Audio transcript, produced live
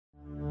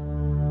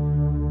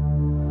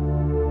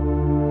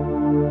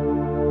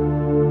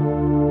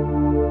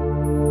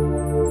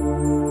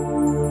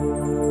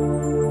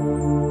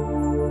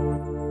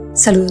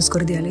Saludos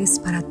cordiales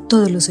para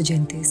todos los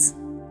oyentes.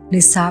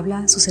 Les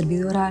habla su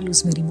servidora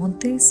Luz Mary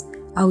Montes,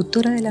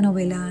 autora de la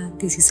novela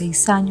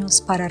 16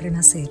 años para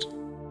renacer.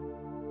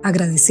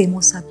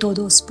 Agradecemos a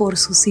todos por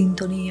su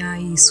sintonía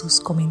y sus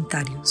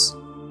comentarios.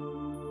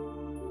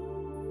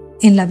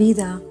 En la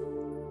vida,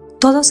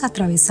 todos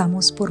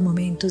atravesamos por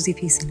momentos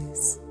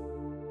difíciles,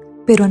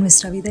 pero a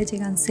nuestra vida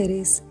llegan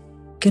seres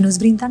que nos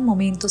brindan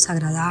momentos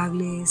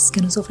agradables,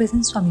 que nos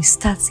ofrecen su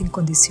amistad sin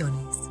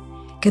condiciones,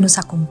 que nos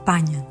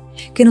acompañan,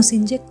 que nos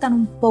inyectan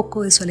un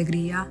poco de su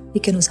alegría y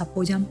que nos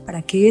apoyan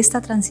para que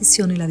esta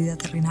transición en la vida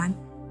terrenal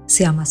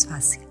sea más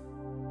fácil.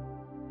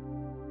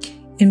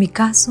 En mi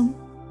caso,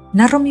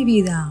 narro mi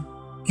vida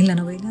en la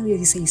novela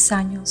 16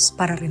 años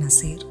para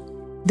renacer,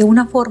 de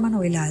una forma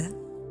novelada,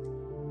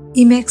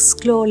 y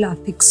mezclo la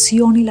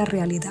ficción y la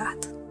realidad.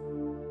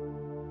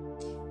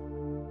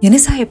 Y en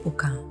esa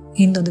época,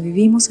 en donde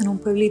vivimos en un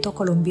pueblito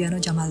colombiano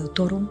llamado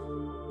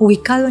Toro,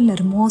 ubicado en la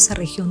hermosa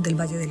región del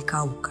Valle del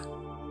Cauca.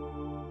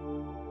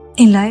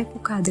 En la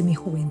época de mi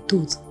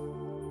juventud,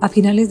 a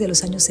finales de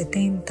los años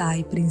 70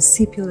 y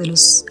principio de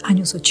los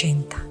años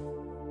 80,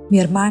 mi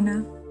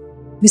hermana,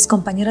 mis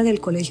compañeras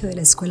del colegio de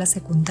la escuela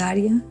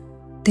secundaria,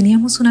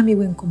 teníamos un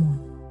amigo en común,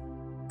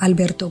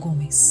 Alberto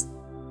Gómez.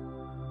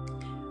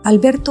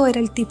 Alberto era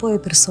el tipo de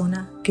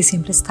persona que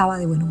siempre estaba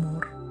de buen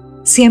humor,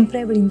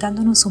 siempre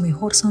brindándonos su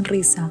mejor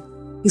sonrisa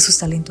y sus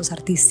talentos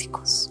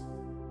artísticos.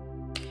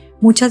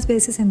 Muchas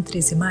veces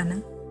entre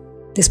semana,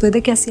 después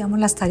de que hacíamos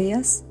las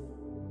tareas,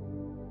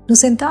 nos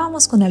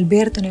sentábamos con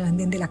Alberto en el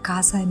andén de la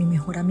casa de mi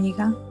mejor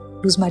amiga,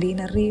 Luz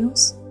Marina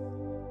Ríos.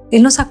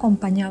 Él nos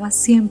acompañaba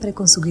siempre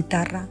con su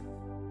guitarra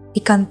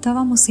y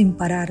cantábamos sin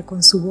parar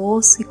con su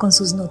voz y con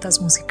sus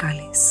notas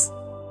musicales.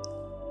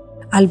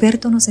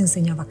 Alberto nos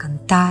enseñaba a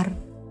cantar,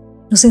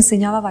 nos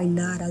enseñaba a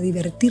bailar, a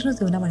divertirnos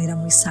de una manera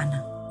muy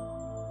sana.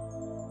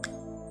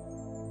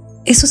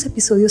 Esos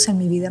episodios en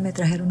mi vida me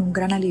trajeron un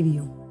gran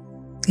alivio.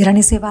 Eran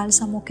ese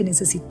bálsamo que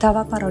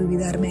necesitaba para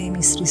olvidarme de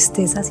mis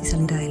tristezas y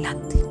salir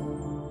adelante.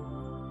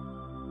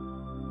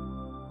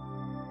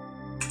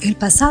 El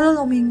pasado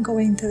domingo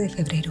 20 de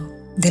febrero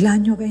del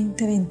año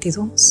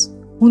 2022,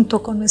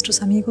 junto con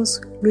nuestros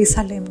amigos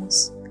Luisa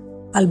Lemos,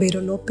 Albero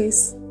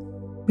López,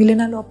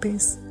 Milena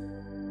López,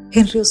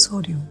 Henry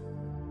Osorio,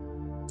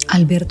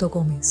 Alberto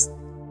Gómez,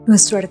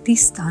 nuestro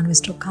artista,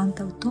 nuestro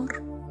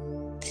cantautor,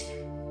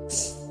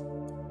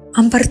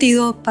 han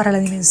partido para la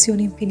dimensión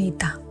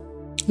infinita,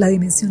 la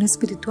dimensión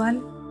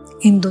espiritual,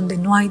 en donde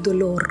no hay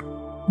dolor,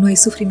 no hay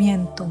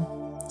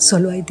sufrimiento,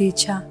 solo hay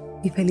dicha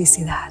y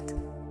felicidad.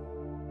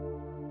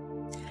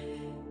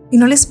 Y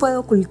no les puedo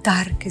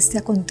ocultar que este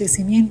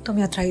acontecimiento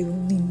me ha traído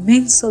un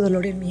inmenso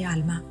dolor en mi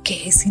alma,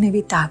 que es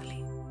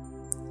inevitable,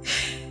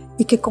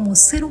 y que como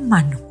ser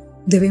humano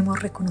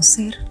debemos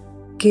reconocer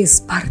que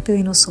es parte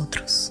de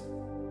nosotros.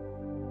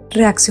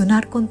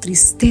 Reaccionar con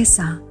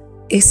tristeza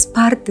es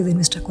parte de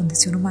nuestra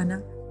condición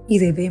humana y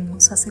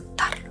debemos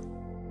aceptarlo.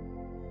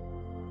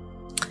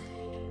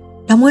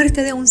 La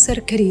muerte de un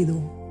ser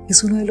querido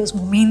es uno de los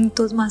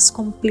momentos más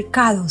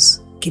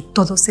complicados que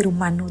todo ser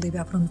humano debe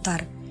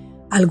afrontar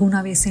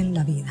alguna vez en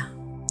la vida,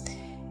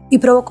 y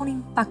provoca un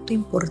impacto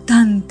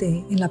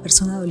importante en la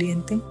persona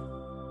doliente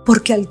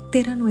porque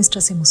altera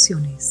nuestras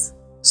emociones.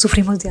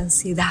 Sufrimos de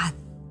ansiedad,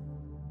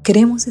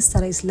 queremos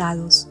estar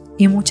aislados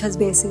y muchas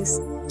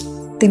veces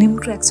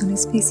tenemos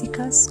reacciones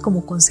físicas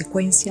como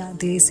consecuencia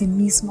de ese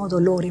mismo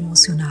dolor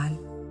emocional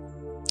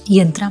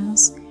y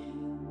entramos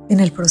en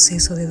el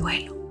proceso de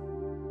duelo.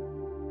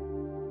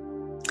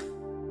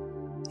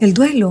 El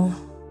duelo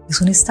es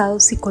un estado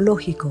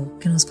psicológico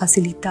que nos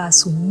facilita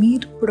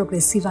asumir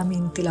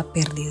progresivamente la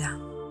pérdida.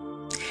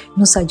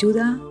 Nos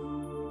ayuda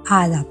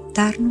a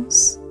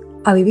adaptarnos,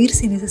 a vivir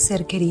sin ese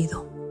ser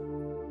querido.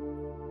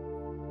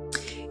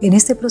 En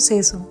este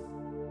proceso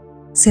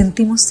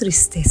sentimos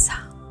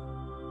tristeza,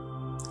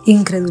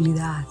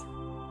 incredulidad.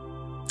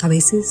 A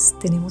veces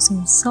tenemos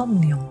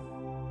insomnio,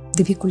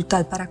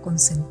 dificultad para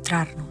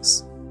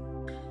concentrarnos,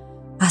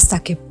 hasta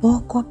que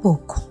poco a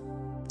poco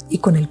y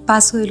con el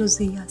paso de los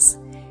días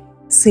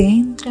se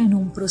entra en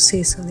un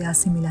proceso de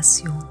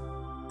asimilación,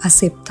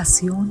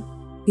 aceptación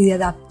y de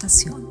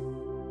adaptación.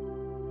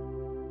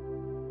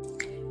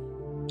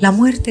 La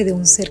muerte de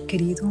un ser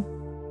querido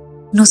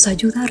nos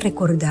ayuda a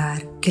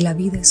recordar que la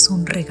vida es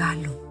un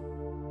regalo,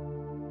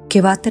 que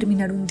va a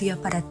terminar un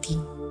día para ti,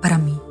 para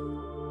mí,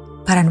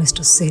 para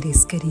nuestros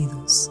seres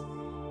queridos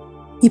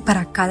y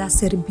para cada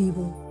ser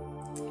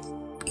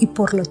vivo, y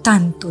por lo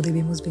tanto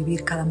debemos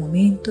vivir cada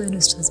momento de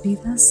nuestras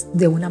vidas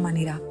de una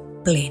manera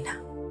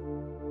plena.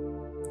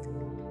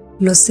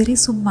 Los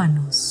seres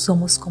humanos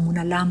somos como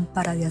una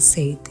lámpara de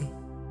aceite,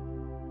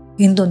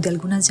 en donde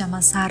algunas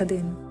llamas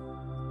arden,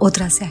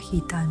 otras se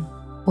agitan,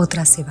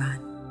 otras se van.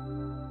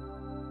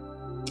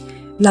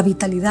 La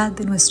vitalidad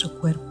de nuestro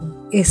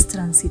cuerpo es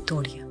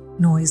transitoria,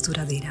 no es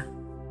duradera.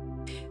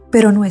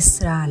 Pero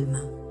nuestra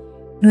alma,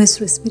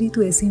 nuestro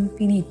espíritu es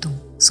infinito,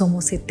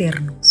 somos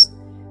eternos,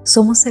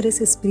 somos seres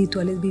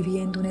espirituales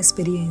viviendo una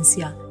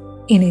experiencia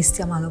en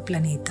este amado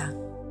planeta,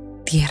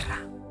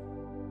 Tierra.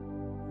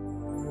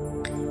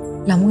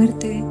 La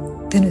muerte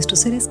de nuestros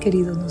seres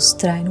queridos nos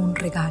trae un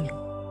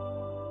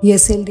regalo, y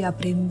es el de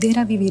aprender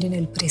a vivir en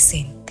el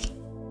presente.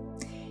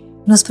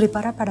 Nos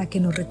prepara para que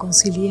nos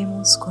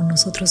reconciliemos con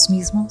nosotros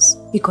mismos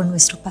y con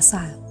nuestro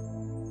pasado,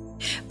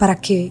 para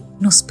que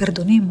nos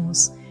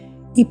perdonemos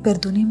y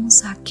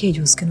perdonemos a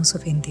aquellos que nos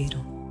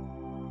ofendieron.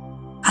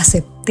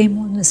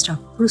 Aceptemos nuestra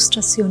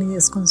frustración y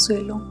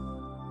desconsuelo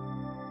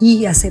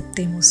y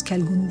aceptemos que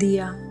algún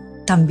día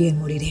también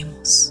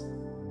moriremos.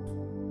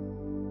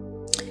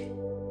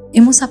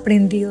 Hemos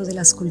aprendido de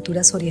las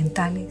culturas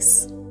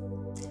orientales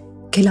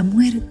que la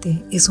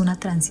muerte es una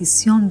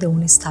transición de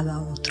un estado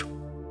a otro.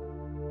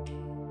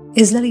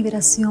 Es la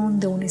liberación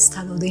de un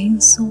estado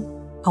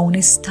denso a un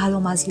estado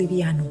más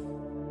liviano.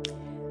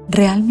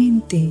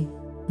 Realmente,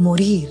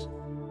 morir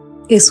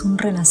es un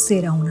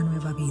renacer a una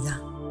nueva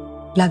vida,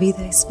 la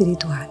vida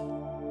espiritual.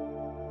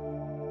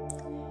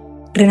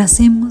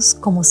 Renacemos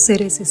como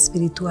seres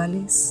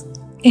espirituales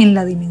en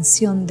la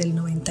dimensión del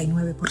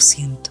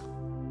 99%.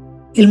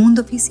 El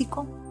mundo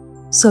físico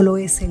solo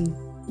es el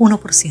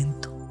 1%,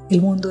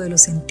 el mundo de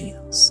los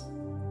sentidos.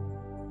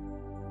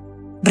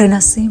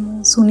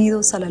 Renacemos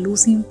unidos a la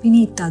luz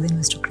infinita de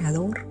nuestro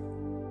Creador,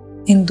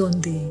 en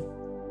donde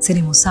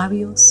seremos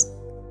sabios,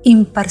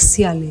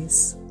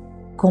 imparciales,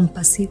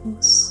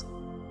 compasivos.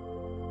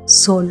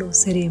 Solo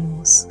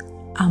seremos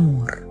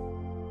amor.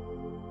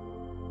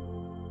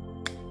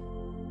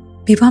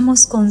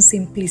 Vivamos con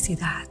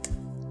simplicidad,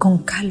 con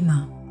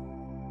calma,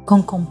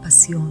 con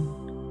compasión,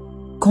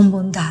 con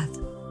bondad,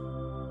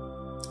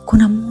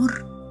 con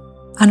amor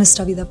a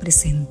nuestra vida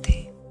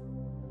presente.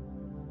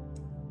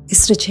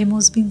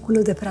 Estrechemos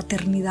vínculos de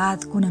fraternidad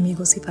con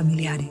amigos y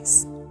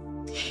familiares.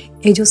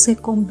 Ellos se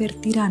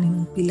convertirán en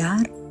un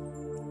pilar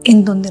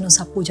en donde nos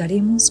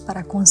apoyaremos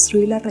para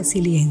construir la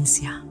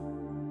resiliencia,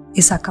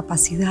 esa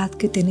capacidad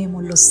que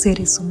tenemos los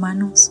seres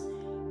humanos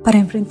para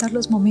enfrentar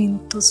los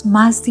momentos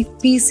más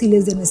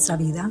difíciles de nuestra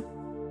vida,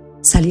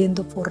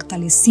 saliendo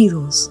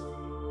fortalecidos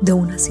de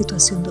una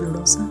situación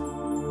dolorosa,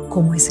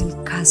 como es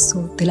el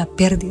caso de la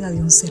pérdida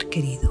de un ser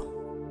querido.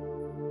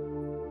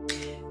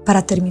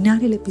 Para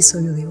terminar el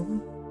episodio de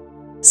hoy,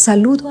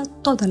 saludo a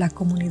toda la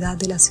comunidad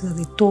de la ciudad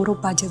de Toro,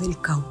 Valle del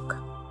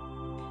Cauca.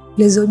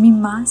 Les doy mi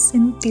más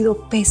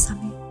sentido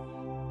pésame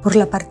por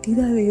la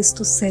partida de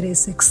estos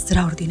seres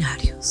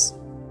extraordinarios.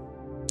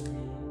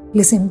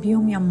 Les envío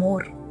mi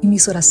amor y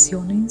mis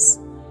oraciones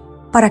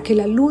para que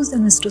la luz de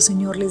nuestro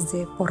Señor les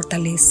dé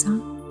fortaleza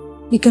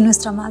y que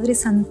nuestra Madre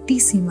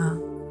Santísima,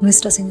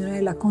 Nuestra Señora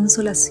de la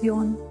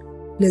Consolación,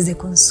 les dé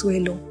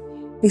consuelo,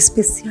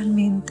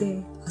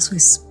 especialmente a su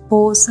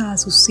esposa, a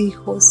sus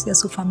hijos y a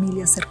su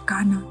familia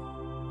cercana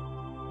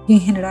y en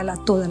general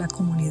a toda la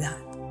comunidad.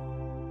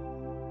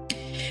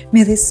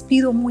 Me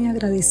despido muy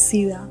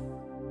agradecida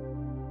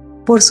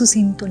por su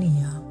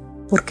sintonía,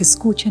 porque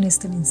escuchen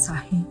este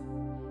mensaje,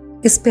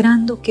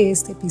 esperando que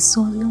este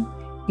episodio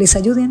les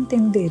ayude a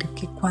entender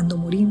que cuando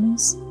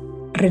morimos,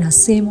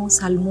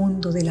 renacemos al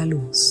mundo de la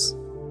luz.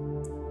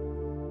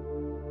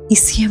 Y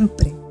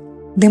siempre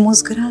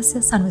demos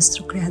gracias a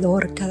nuestro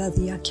Creador cada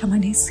día que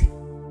amanece,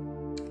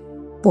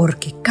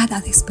 porque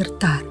cada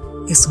despertar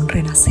es un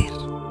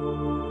renacer.